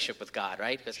in the relationship with God,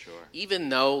 right? Because even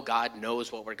though God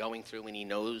knows what we're going through and He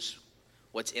knows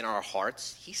what's in our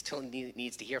hearts, He still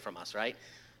needs to hear from us, right?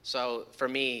 So for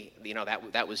me,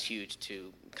 that was huge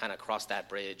to kind of cross that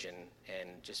bridge and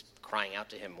just crying out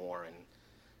to Him more and,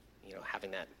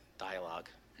 having that dialogue.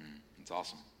 That's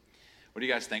awesome. What are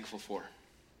you guys thankful for?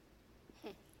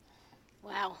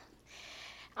 Wow.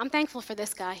 I'm thankful for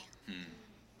this guy.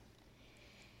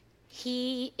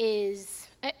 He's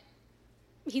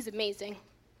amazing.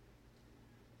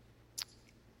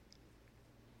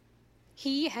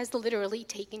 He has literally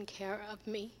taken care of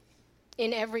me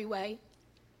in every way,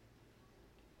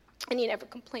 and he never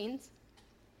complains.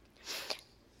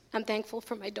 I'm thankful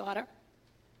for my daughter.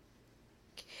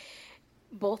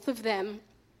 Both of them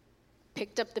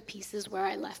picked up the pieces where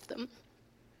I left them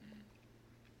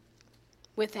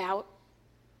without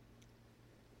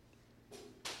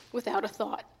a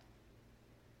thought.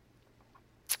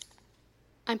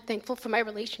 I'm thankful for my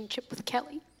relationship with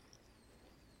Kelly.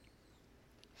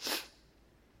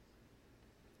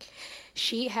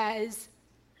 She has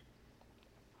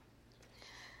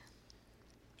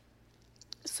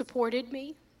supported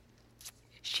me.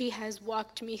 She has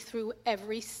walked me through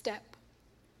every step.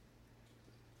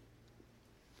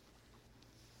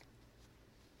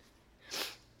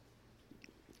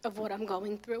 Of what I'm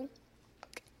going through.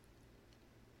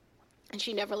 And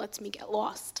she never lets me get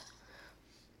lost.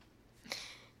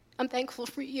 I'm thankful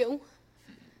for you.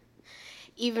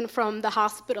 Even from the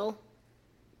hospital,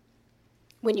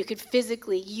 when you could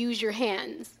physically use your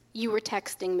hands, you were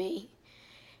texting me,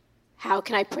 how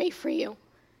can I pray for you?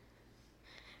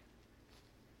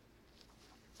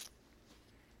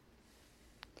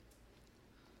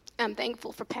 I'm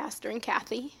thankful for Pastor and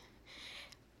Kathy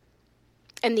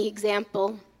and the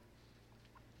example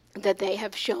that they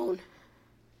have shown.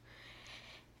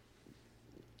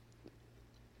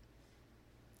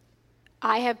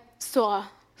 I have saw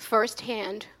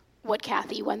firsthand what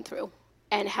Kathy went through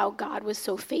and how God was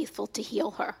so faithful to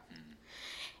heal her.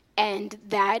 And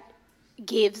that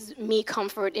gives me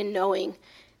comfort in knowing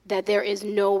that there is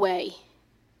no way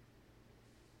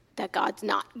that God's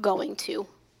not going to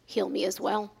heal me as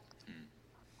well.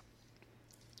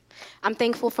 I'm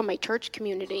thankful for my church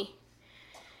community.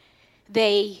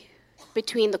 They,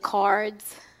 between the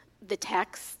cards, the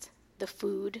text, the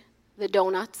food, the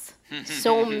donuts.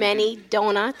 So many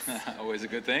donuts. Always a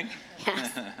good thing.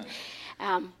 Yes.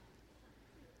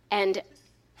 And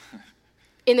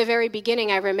in the very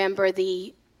beginning, I remember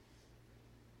you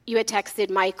had texted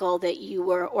Michael that you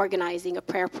were organizing a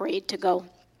prayer parade to go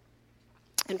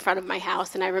in front of my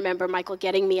house. And I remember Michael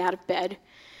getting me out of bed,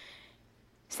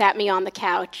 sat me on the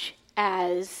couch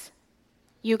as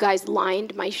you guys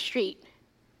lined my street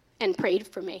and prayed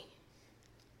for me.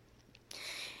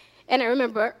 And I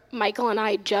remember Michael and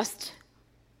I just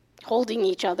holding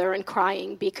each other and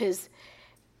crying because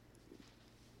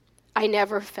I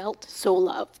never felt so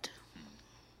loved.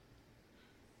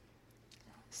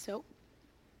 So,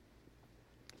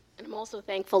 and I'm also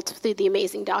thankful to the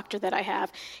amazing doctor that I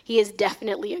have. He is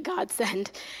definitely a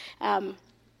godsend. And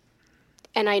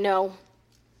I know,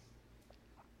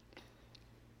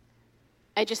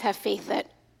 I just have faith that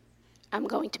I'm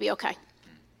going to be okay.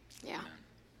 Yeah.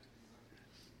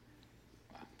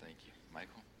 Wow, thank you.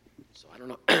 Michael? So I don't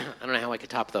know how I could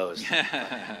top those.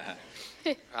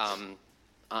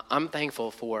 I'm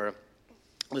thankful for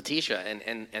Letitia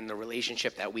and the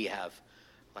relationship that we have.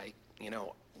 Like,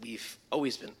 we've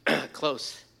always been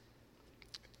close,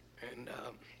 and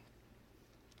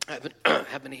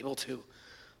have been able to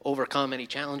overcome any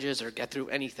challenges or get through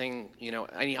anything,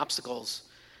 any obstacles,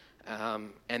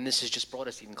 and this has just brought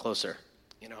us even closer.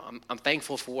 I'm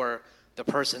thankful for the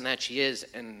person that she is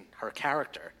and her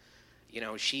character.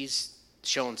 She's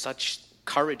shown such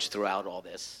courage throughout all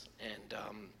this, and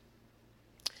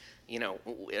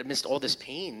amidst all this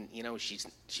pain,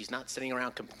 she's not sitting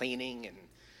around complaining, and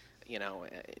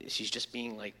she's just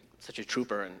being like such a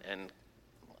trooper and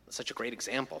such a great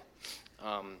example.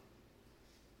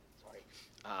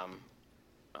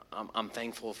 I'm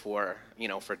thankful for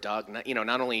Doug.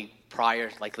 Not only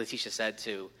prior, like Letitia said,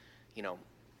 to you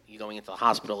going into the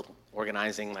hospital,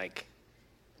 organizing the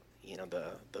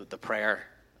prayer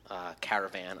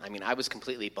caravan. I mean, I was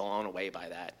completely blown away by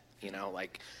that.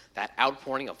 Like that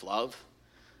outpouring of love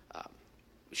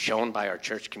shown by our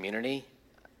church community.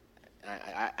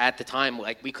 I, at the time,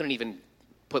 we couldn't even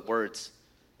put words,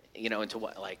 into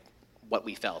what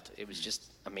we felt. It was just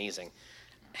amazing.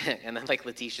 And then, like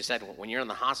Letitia said, when you're in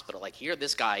the hospital, here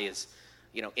this guy is,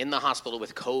 in the hospital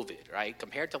with COVID, right?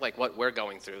 Compared to what we're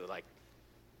going through,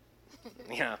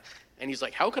 and he's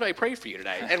like, "How could I pray for you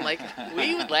today?" And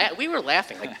we were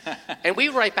laughing, and we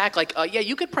write back "Yeah,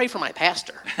 you could pray for my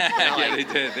pastor." Yeah,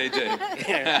 they did.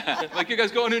 Yeah. You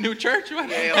guys going to a new church?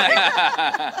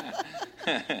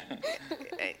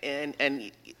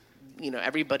 And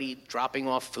everybody dropping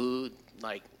off food,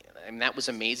 that was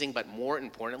amazing. But more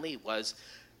importantly was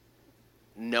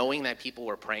knowing that people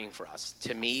were praying for us.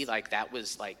 To me, that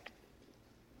was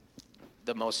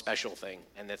the most special thing,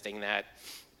 and the thing that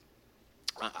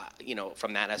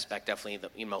from that aspect, definitely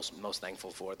the most thankful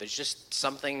for. There's just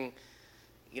something,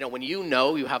 when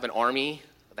you have an army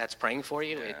that's praying for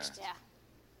you,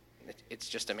 it's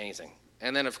just amazing.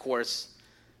 And then of course,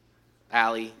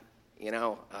 Allie,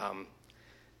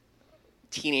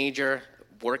 teenager,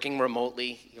 working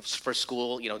remotely for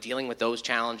school, dealing with those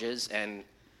challenges and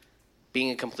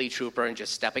being a complete trooper and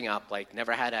just stepping up.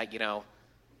 Never had to,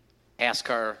 ask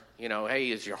her, hey,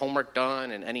 is your homework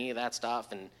done and any of that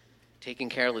stuff, and taking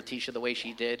care of Letitia the way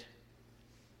she did.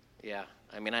 Yeah,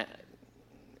 I mean, I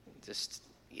just,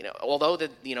 although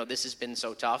this has been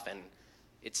so tough, and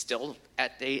it's still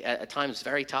at times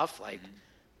very tough,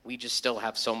 we just still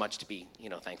have so much to be,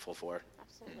 thankful for.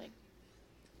 Absolutely.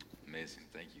 Amazing.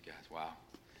 Thank you, guys. Wow.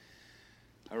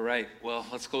 All right. Well,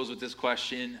 let's close with this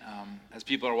question. As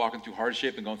people are walking through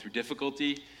hardship and going through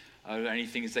difficulty, are there any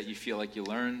things that you feel like you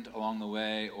learned along the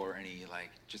way, or any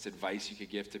just advice you could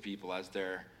give to people as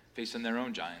they're facing their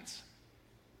own giants?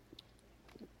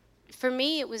 For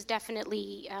me, it was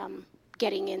definitely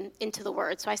getting into the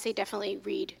Word. So I say definitely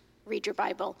read your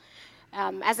Bible.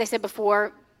 As I said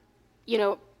before,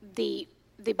 the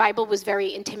Bible was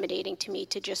very intimidating to me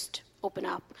to just open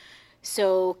up.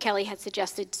 So Kelly had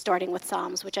suggested starting with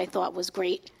Psalms, which I thought was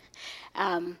great.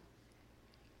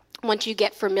 Once you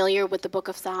get familiar with the book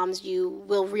of Psalms, you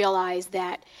will realize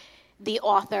that the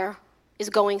author is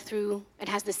going through and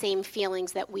has the same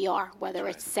feelings that we are, whether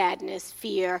it's sadness,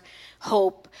 fear,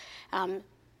 hope. And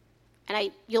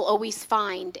you'll always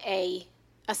find a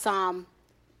psalm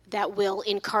that will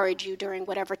encourage you during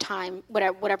whatever time,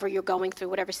 whatever you're going through,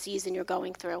 whatever season you're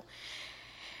going through.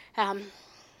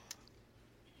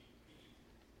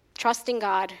 Trusting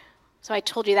God. So I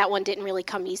told you that one didn't really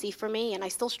come easy for me, and I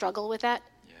still struggle with that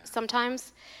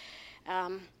sometimes.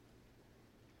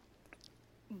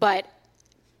 But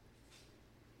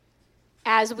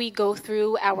as we go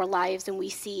through our lives and we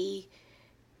see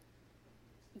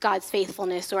God's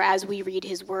faithfulness, or as we read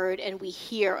his word and we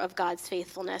hear of God's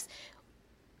faithfulness,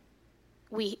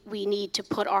 we need to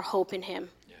put our hope in him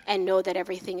and know that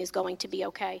everything is going to be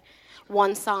okay.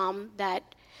 One psalm that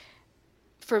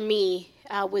for me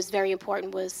was very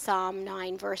important was Psalm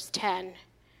 9, verse 10.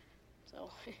 So,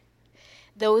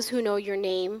 those who know your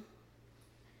name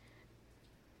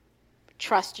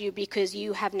trust you because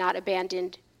you have not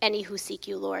abandoned any who seek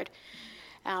you, Lord.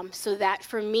 So that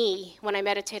for me, when I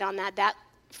meditate on that, that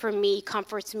for me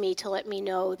comforts me to let me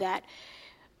know that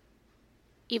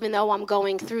even though I'm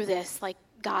going through this, like,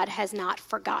 God has not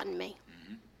forgotten me.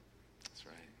 Mm-hmm. That's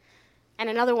right. And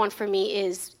another one for me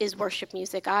is worship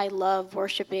music. I love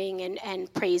worshiping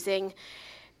and praising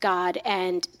God.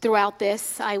 And throughout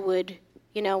this, I would,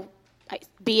 I'd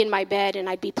be in my bed and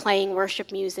I'd be playing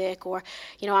worship music, or,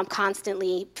 I'm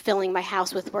constantly filling my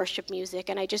house with worship music.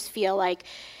 And I just feel like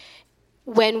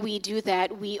when we do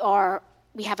that, we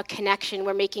have a connection.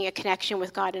 We're making a connection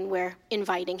with God, and we're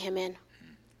inviting him in.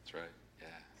 That's right.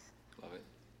 Yeah. Love it.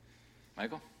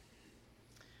 Michael?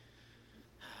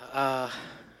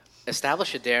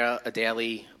 Establish a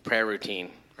daily prayer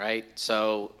routine, right?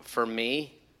 So for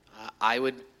me, I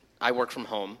work from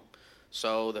home.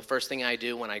 So the first thing I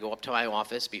do when I go up to my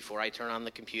office before I turn on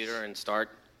the computer and start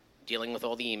dealing with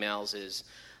all the emails is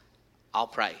I'll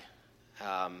pray.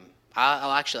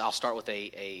 I'll start with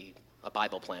a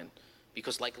Bible plan,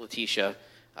 because like Letitia,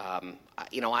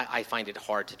 I find it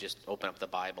hard to just open up the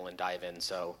Bible and dive in.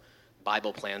 So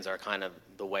Bible plans are kind of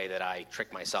the way that I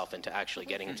trick myself into actually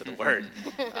getting into the Word.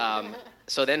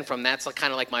 So then from that's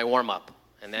kind of like my warm up,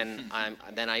 and then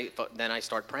I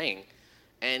start praying,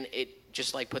 and it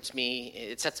just like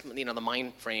it sets the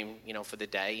mind frame for the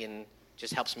day, and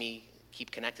just helps me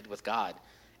keep connected with God,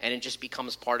 and it just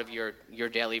becomes part of your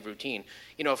daily routine.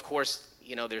 Of course,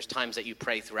 there's times that you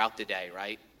pray throughout the day,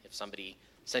 right? If somebody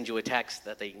sends you a text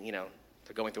that they're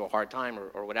going through a hard time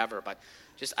or whatever, but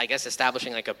just, I guess,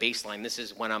 establishing like a baseline. This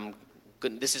is when I'm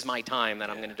good. This is my time that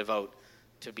I'm going to devote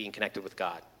to being connected with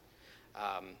God.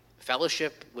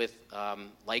 Fellowship with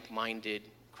like-minded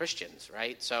Christians,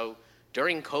 right? So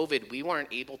during COVID, we weren't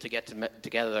able to get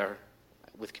together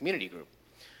with community group,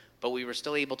 but we were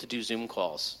still able to do Zoom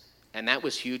calls. And that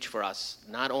was huge for us,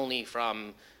 not only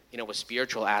from a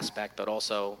spiritual aspect, but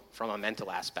also from a mental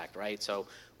aspect, right? So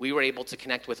we were able to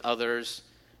connect with others,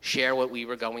 share what we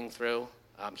were going through,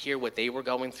 hear what they were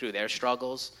going through, their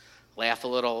struggles, laugh a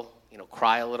little,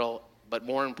 cry a little, but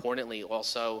more importantly,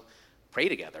 also pray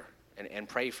together and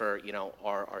pray for,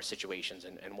 our situations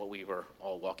and what we were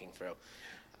all walking through.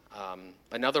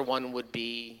 Another one would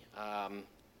be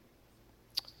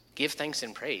give thanks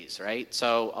and praise, right?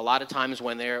 So a lot of times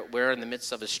when we're in the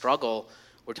midst of a struggle,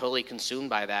 we're totally consumed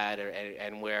by that,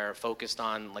 and we're focused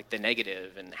on like the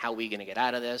negative and how we're going to get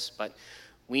out of this. But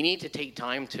we need to take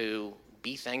time to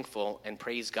be thankful and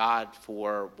praise God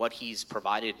for what he's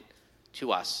provided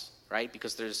to us, right?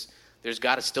 Because there's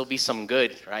got to still be some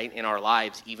good, right, in our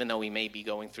lives, even though we may be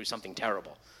going through something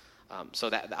terrible. So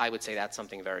that I would say that's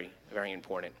something very, very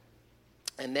important.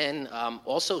 And then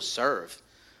also serve.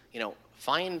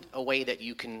 Find a way that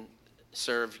you can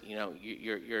serve,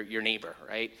 your neighbor,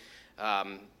 right?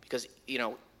 Because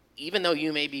even though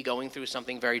you may be going through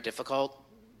something very difficult,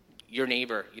 your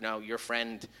neighbor, your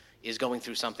friend is going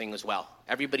through something as well.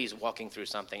 Everybody's walking through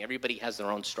something. Everybody has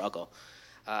their own struggle.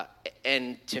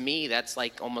 And to me, that's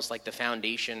like almost like the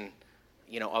foundation,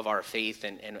 of our faith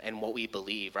and what we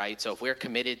believe, right? So if we're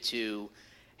committed to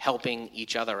helping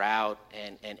each other out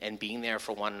and being there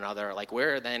for one another, like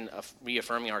we're then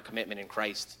reaffirming our commitment in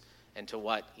Christ and to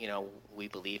what, we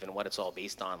believe and what it's all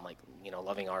based on, like,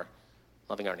 loving our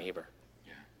neighbor.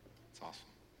 Yeah, it's awesome.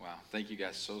 Wow. Thank you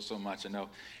guys so much. I know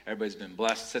everybody's been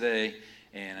blessed today,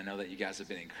 and I know that you guys have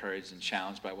been encouraged and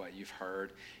challenged by what you've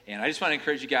heard. And I just want to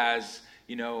encourage you guys,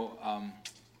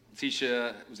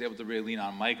 Letitia was able to really lean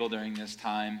on Michael during this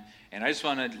time. And I just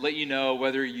want to let you know,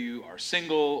 whether you are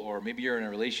single or maybe you're in a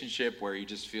relationship where you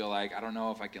just feel like, I don't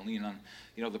know if I can lean on,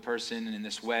 the person in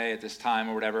this way at this time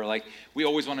or whatever. Like, we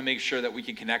always want to make sure that we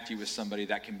can connect you with somebody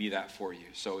that can be that for you.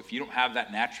 So if you don't have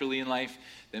that naturally in life,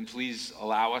 then please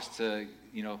allow us to,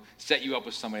 set you up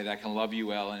with somebody that can love you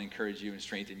well and encourage you and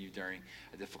strengthen you during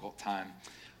a difficult time.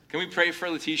 Can we pray for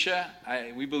Letitia?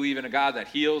 We believe in a God that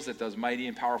heals, that does mighty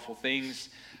and powerful things.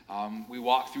 We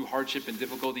walk through hardship and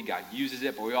difficulty. God uses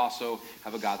it, but we also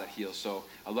have a God that heals. So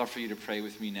I'd love for you to pray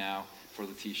with me now for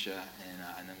Letitia,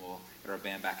 and then we'll get our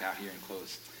band back out here and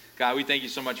close. God, we thank you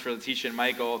so much for Letitia and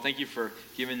Michael. Thank you for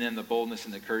giving them the boldness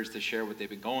and the courage to share what they've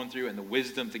been going through and the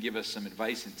wisdom to give us some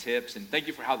advice and tips. And thank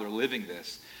you for how they're living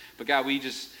this. But God, we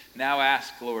just now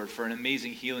ask, Lord, for an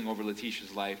amazing healing over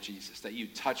Letitia's life, Jesus, that you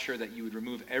touch her, that you would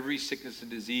remove every sickness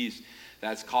and disease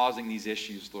that's causing these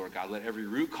issues, Lord God. Let every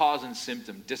root cause and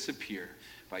symptom disappear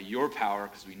by your power,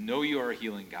 because we know you are a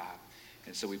healing God.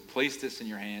 And so we place this in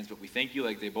your hands, but we thank you,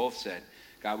 like they both said.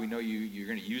 God, we know you're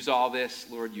going to use all this.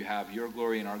 Lord, you have your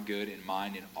glory and our good in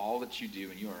mind in all that you do,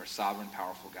 and you are a sovereign,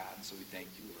 powerful God. And so we thank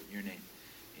you, Lord, in your name.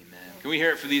 Amen. Can we hear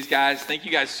it for these guys? Thank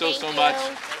you guys so much.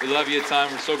 We love you a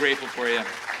ton. We're so grateful for you.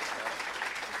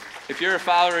 If you're a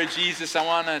follower of Jesus, I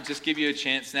want to just give you a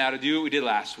chance now to do what we did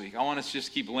last week. I want us to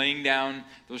just keep laying down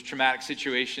those traumatic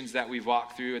situations that we've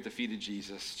walked through at the feet of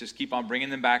Jesus. Just keep on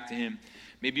bringing them back to him.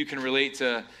 Maybe you can relate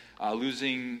to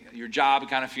losing your job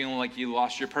and kind of feeling like you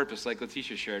lost your purpose, like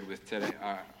Letitia shared with today,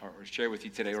 or shared with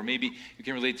you today. Or maybe you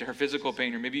can relate to her physical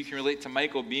pain, or maybe you can relate to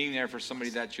Michael being there for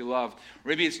somebody that you love. Or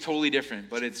maybe it's totally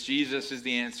different, but it's Jesus is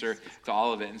the answer to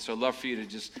all of it. And so I'd love for you to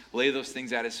just lay those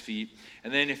things at his feet.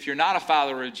 And then if you're not a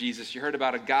follower of Jesus, you heard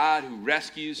about a God who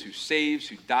rescues, who saves,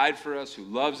 who died for us, who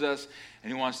loves us,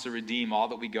 and who wants to redeem all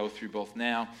that we go through both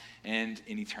now and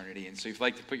in eternity. And so if you'd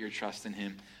like to put your trust in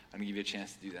him, I'm going to give you a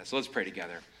chance to do that. So let's pray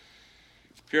together.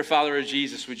 If you're a follower of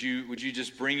Jesus, would you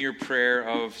just bring your prayer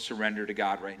of surrender to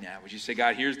God right now? Would you say,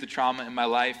 God, here's the trauma in my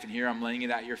life, and here I'm laying it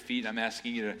at your feet. I'm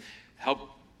asking you to help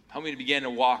me to begin to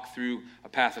walk through a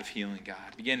path of healing, God.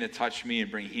 Begin to touch me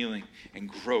and bring healing and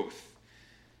growth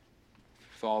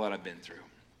with all that I've been through.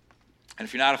 And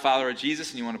if you're not a follower of Jesus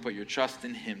and you want to put your trust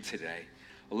in him today,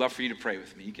 I'd love for you to pray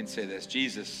with me. You can say this: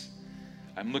 Jesus,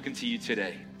 I'm looking to you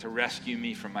today to rescue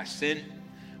me from my sin.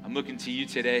 I'm looking to you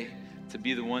today to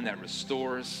be the one that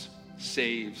restores,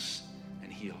 saves,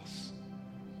 and heals.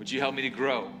 Would you help me to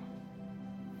grow?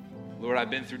 Lord, I've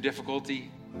been through difficulty.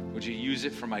 Would you use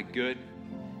it for my good?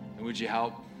 And would you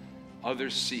help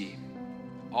others see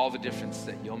all the difference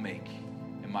that you'll make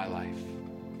in my life?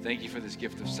 Thank you for this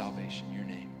gift of salvation. In your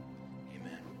name.